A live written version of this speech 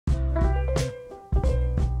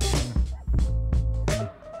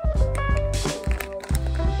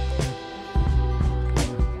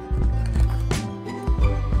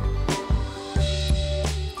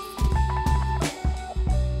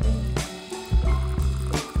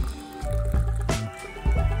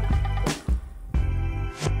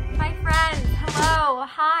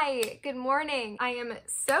Hi, good morning. I am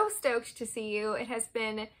so stoked to see you. It has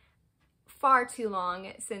been far too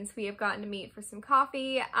long since we have gotten to meet for some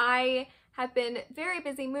coffee. I have been very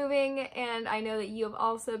busy moving, and I know that you have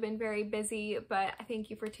also been very busy, but I thank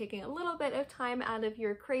you for taking a little bit of time out of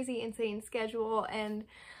your crazy, insane schedule and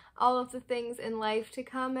all of the things in life to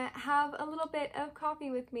come have a little bit of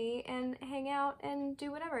coffee with me and hang out and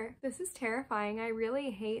do whatever. This is terrifying. I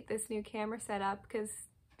really hate this new camera setup because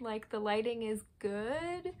like the lighting is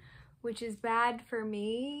good, which is bad for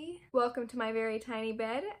me. Welcome to my very tiny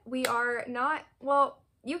bed. We are not, well,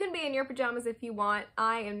 you can be in your pajamas if you want.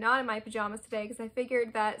 I am not in my pajamas today because I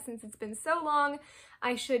figured that since it's been so long,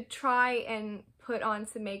 I should try and put on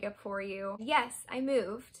some makeup for you. Yes, I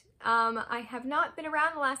moved. I have not been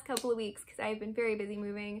around the last couple of weeks because I've been very busy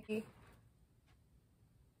moving.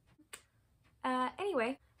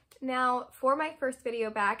 Anyway, now for my first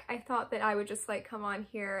video back, I thought that I would just like come on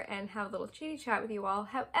here and have a little chitty chat with you all.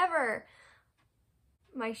 However,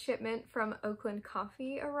 my shipment from Oakland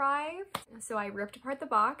coffee arrived, so I ripped apart the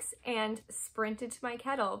box and sprinted to my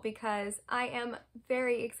kettle because I am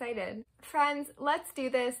very excited. Friends, let's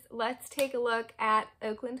do this. Let's take a look at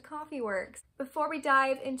Oakland Coffee Works. Before we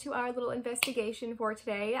dive into our little investigation for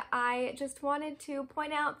today, I just wanted to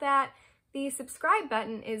point out that the subscribe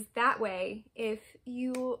button is that way if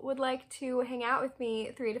you would like to hang out with me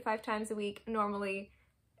 3 to 5 times a week normally,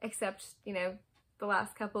 except, you know, the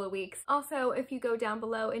last couple of weeks. Also, if you go down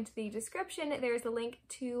below into the description, there's a link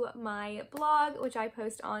to my blog, which I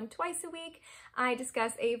post on twice a week. I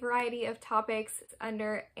discuss a variety of topics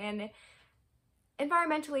under an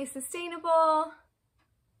environmentally sustainable,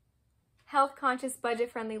 health-conscious,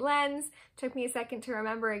 budget-friendly lens. Took me a second to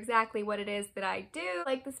remember exactly what it is that I do.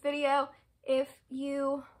 Like this video if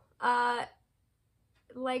you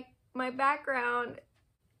like my background.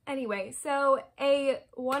 Anyway, so a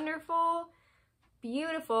wonderful,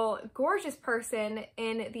 beautiful, gorgeous person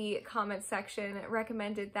in the comments section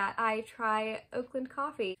recommended that I try Oakland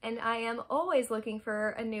coffee, and I am always looking for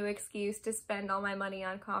a new excuse to spend all my money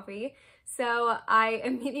on coffee. So I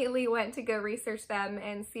immediately went to go research them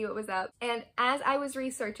and see what was up. And as I was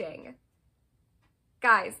researching,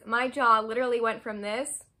 guys, my jaw literally went from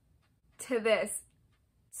this to this.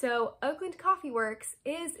 So Oakland Coffee Works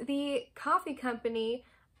is the coffee company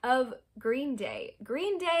of Green Day.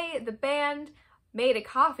 Green Day, the band, made a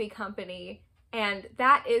coffee company, and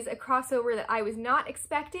that is a crossover that I was not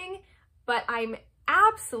expecting, but I'm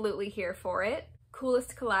absolutely here for it.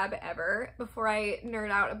 Coolest collab ever. Before I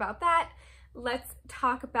nerd out about that, let's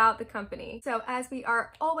talk about the company. So as we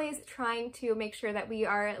are always trying to make sure that we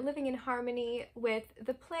are living in harmony with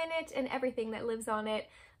the planet and everything that lives on it,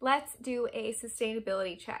 let's do a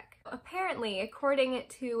sustainability check. Apparently, according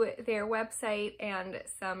to their website and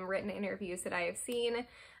some written interviews that I have seen,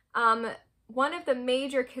 one of the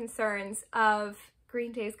major concerns of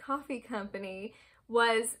Green Day's coffee company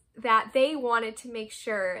was that they wanted to make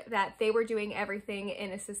sure that they were doing everything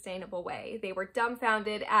in a sustainable way. They were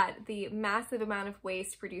dumbfounded at the massive amount of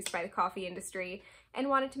waste produced by the coffee industry and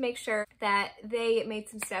wanted to make sure that they made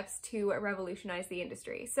some steps to revolutionize the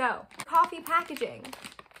industry. So, coffee packaging,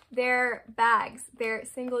 their bags, their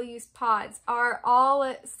single-use pods are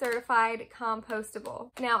all certified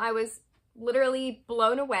compostable. Now, I was literally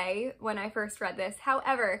blown away when I first read this.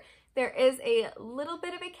 However, there is a little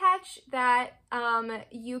bit of a catch that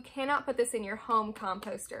you cannot put this in your home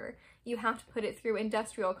composter. You have to put it through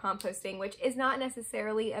industrial composting, which is not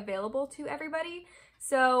necessarily available to everybody.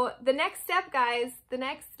 So the next step, guys, the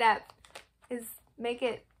next step is make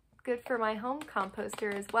it good for my home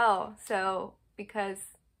composter as well. So, because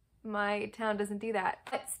my town doesn't do that.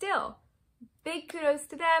 But still, big kudos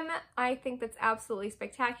to them. I think that's absolutely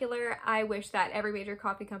spectacular. I wish that every major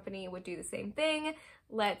coffee company would do the same thing.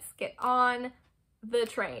 Let's get on the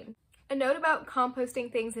train. A note about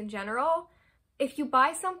composting things in general. If you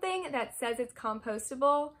buy something that says it's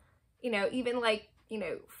compostable, you know, even like, you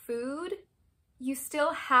know, food, you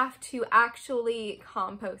still have to actually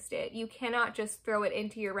compost it. You cannot just throw it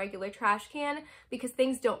into your regular trash can because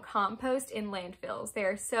things don't compost in landfills. They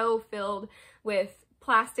are so filled with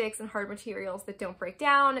plastics and hard materials that don't break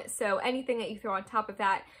down, so anything that you throw on top of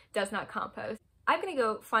that does not compost. I'm gonna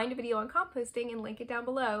go find a video on composting and link it down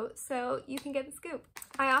below so you can get the scoop.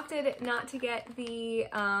 I opted not to get the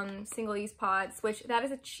single-use pods, which that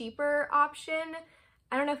is a cheaper option.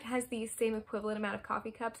 I don't know if it has the same equivalent amount of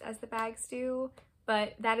coffee cups as the bags do,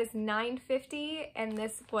 but that is $9.50 and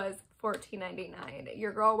this was $14.99.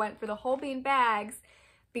 Your girl went for the whole bean bags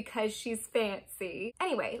because she's fancy.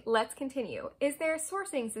 Anyway, let's continue. Is their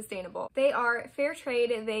sourcing sustainable? They are fair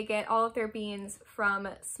trade. They get all of their beans from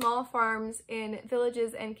small farms in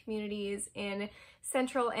villages and communities in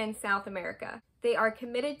Central and South America. They are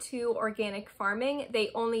committed to organic farming. They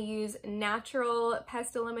only use natural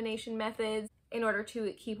pest elimination methods in order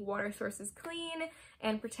to keep water sources clean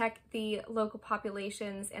and protect the local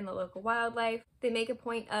populations and the local wildlife. They make a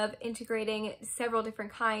point of integrating several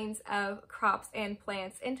different kinds of crops and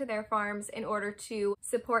plants into their farms in order to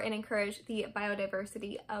support and encourage the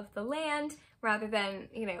biodiversity of the land rather than,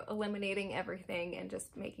 eliminating everything and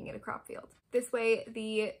just making it a crop field. This way,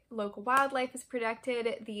 the local wildlife is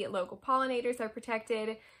protected, the local pollinators are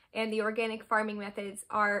protected, and the organic farming methods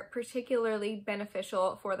are particularly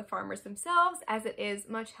beneficial for the farmers themselves, as it is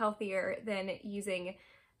much healthier than using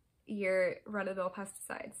your run-of-the-mill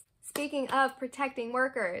pesticides. Speaking of protecting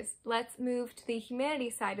workers, let's move to the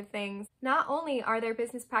humanity side of things. Not only are their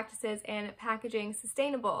business practices and packaging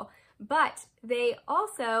sustainable, but they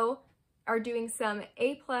also are doing some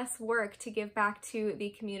A+ work to give back to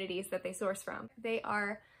the communities that they source from. They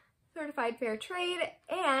are certified fair trade,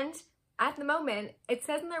 and at the moment, it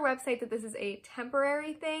says on their website that this is a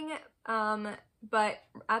temporary thing, but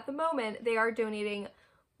at the moment they are donating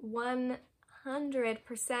 100%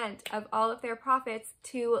 of all of their profits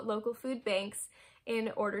to local food banks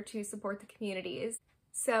in order to support the communities.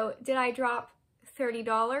 So did I drop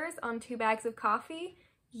 $30 on 2 bags of coffee?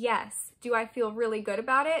 Yes. Do I feel really good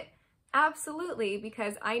about it? Absolutely,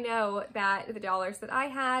 because I know that the dollars that I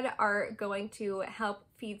had are going to help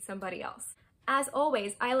feed somebody else. As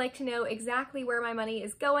always, I like to know exactly where my money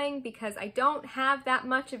is going because I don't have that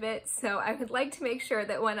much of it, so I would like to make sure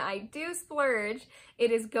that when I do splurge,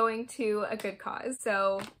 it is going to a good cause.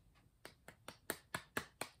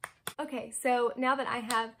 Okay, so now that I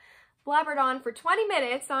have blabbered on for 20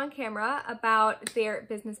 minutes on camera about their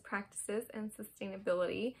business practices and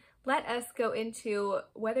sustainability, let us go into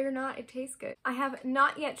whether or not it tastes good. I have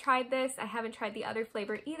not yet tried this. I haven't tried the other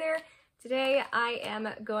flavor either. Today I am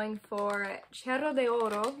going for Cerro de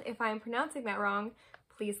Oro. If I'm pronouncing that wrong,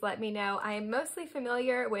 please let me know. I am mostly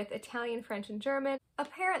familiar with Italian, French, and German.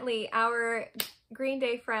 Apparently our Green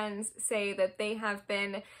Day friends say that they have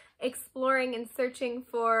been exploring and searching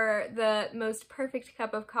for the most perfect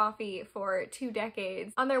cup of coffee for 2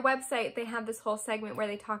 decades. On their website, they have this whole segment where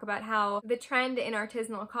they talk about how the trend in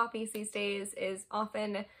artisanal coffees these days is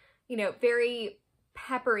often, very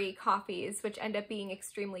peppery coffees, which end up being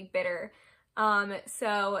extremely bitter.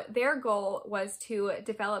 So their goal was to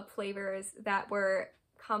develop flavors that were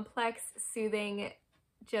complex, soothing,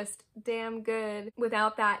 just damn good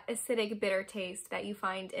without that acidic bitter taste that you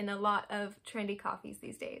find in a lot of trendy coffees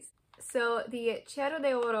these days. So the Cerro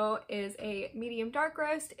de Oro is a medium dark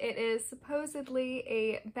roast. It is supposedly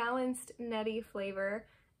a balanced nutty flavor,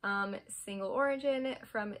 single origin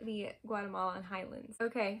from the Guatemalan highlands.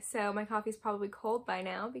 Okay, so my coffee's probably cold by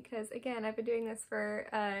now because again, I've been doing this for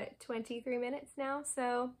 23 minutes now,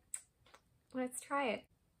 so let's try it.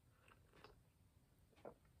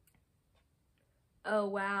 Oh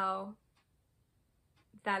wow,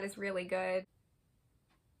 that is really good.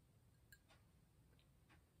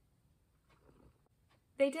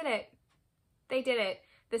 They did it. They did it.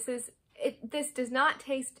 This does not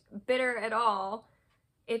taste bitter at all.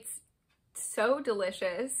 It's so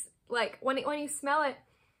delicious. Like when you smell it,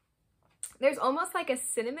 there's almost like a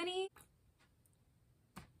cinnamony.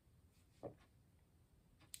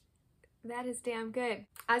 That is damn good.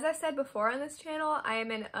 As I've said before on this channel, I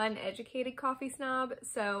am an uneducated coffee snob,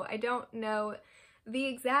 so I don't know the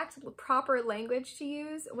exact proper language to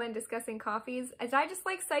use when discussing coffees. Did I just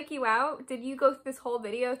like psych you out? Did you go through this whole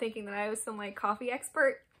video thinking that I was some like coffee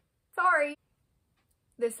expert? Sorry.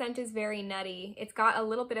 The scent is very nutty. It's got a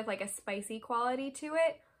little bit of like a spicy quality to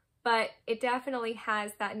it, but it definitely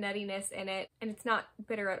has that nuttiness in it, and it's not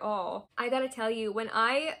bitter at all. I gotta tell you, when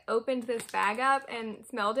I opened this bag up and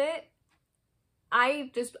smelled it,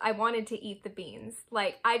 I wanted to eat the beans.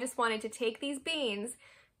 Like, I just wanted to take these beans,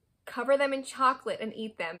 cover them in chocolate, and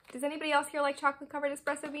eat them. Does anybody else here like chocolate covered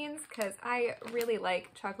espresso beans? Because I really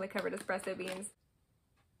like chocolate covered espresso beans.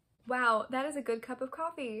 Wow, that is a good cup of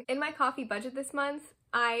coffee. In my coffee budget this month,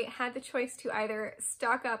 I had the choice to either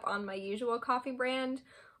stock up on my usual coffee brand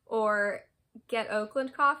or get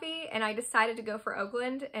Oakland coffee, and I decided to go for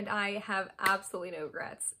Oakland, and I have absolutely no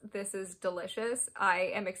regrets. This is delicious.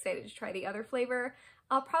 I am excited to try the other flavor.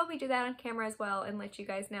 I'll probably do that on camera as well and let you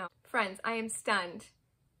guys know. Friends, I am stunned.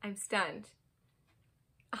 I'm stunned.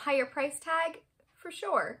 A higher price tag? For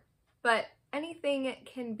sure. But anything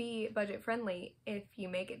can be budget friendly if you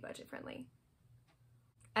make it budget friendly.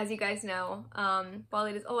 As you guys know, while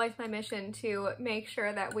it is always my mission to make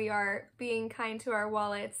sure that we are being kind to our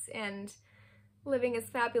wallets and living as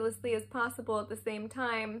fabulously as possible at the same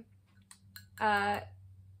time,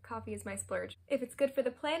 coffee is my splurge. If it's good for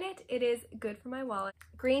the planet, it is good for my wallet.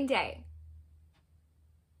 Green Day.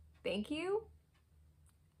 Thank you.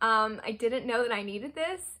 I didn't know that I needed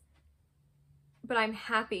this, but I'm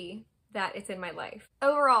happy that it's in my life.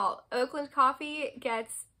 Overall, Oakland coffee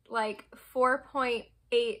gets like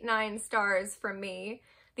 4.89 stars from me.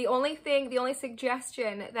 The only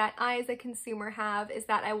suggestion that I as a consumer have is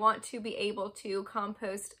that I want to be able to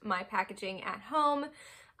compost my packaging at home.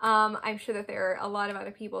 I'm sure that there are a lot of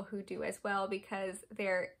other people who do as well, because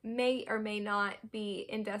there may or may not be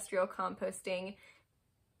industrial composting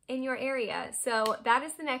in your area. So that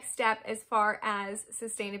is the next step as far as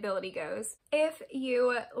sustainability goes. If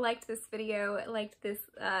you liked this video, liked this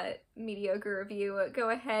mediocre review, go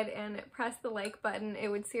ahead and press the like button. It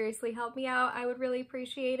would seriously help me out. I would really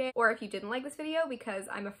appreciate it. Or if you didn't like this video because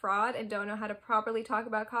I'm a fraud and don't know how to properly talk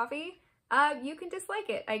about coffee, you can dislike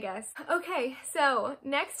it, I guess. Okay, so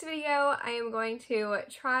next video I am going to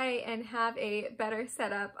try and have a better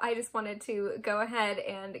setup. I just wanted to go ahead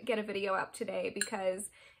and get a video up today because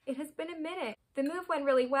it has been a minute. The move went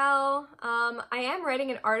really well. I am writing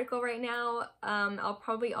an article right now. I'll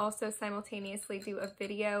probably also simultaneously do a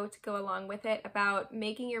video to go along with it about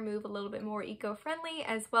making your move a little bit more eco-friendly,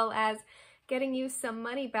 as well as getting you some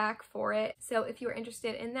money back for it. So if you're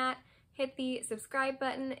interested in that, hit the subscribe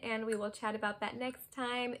button and we will chat about that next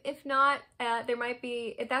time. If not, there might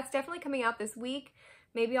be, that's definitely coming out this week.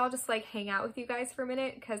 Maybe I'll just like hang out with you guys for a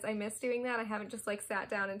minute because I miss doing that. I haven't just like sat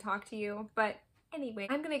down and talked to you. But anyway,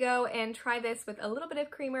 I'm gonna go and try this with a little bit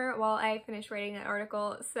of creamer while I finish writing that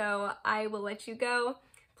article. So I will let you go.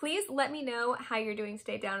 Please let me know how you're doing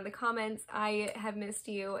today down in the comments. I have missed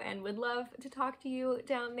you and would love to talk to you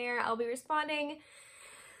down there. I'll be responding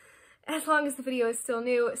as long as the video is still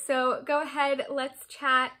new. So go ahead, let's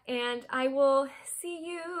chat, and I will see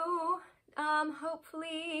you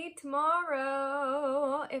hopefully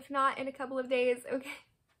tomorrow, if not in a couple of days, okay?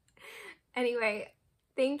 Anyway,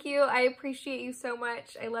 thank you. I appreciate you so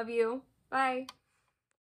much. I love you. Bye.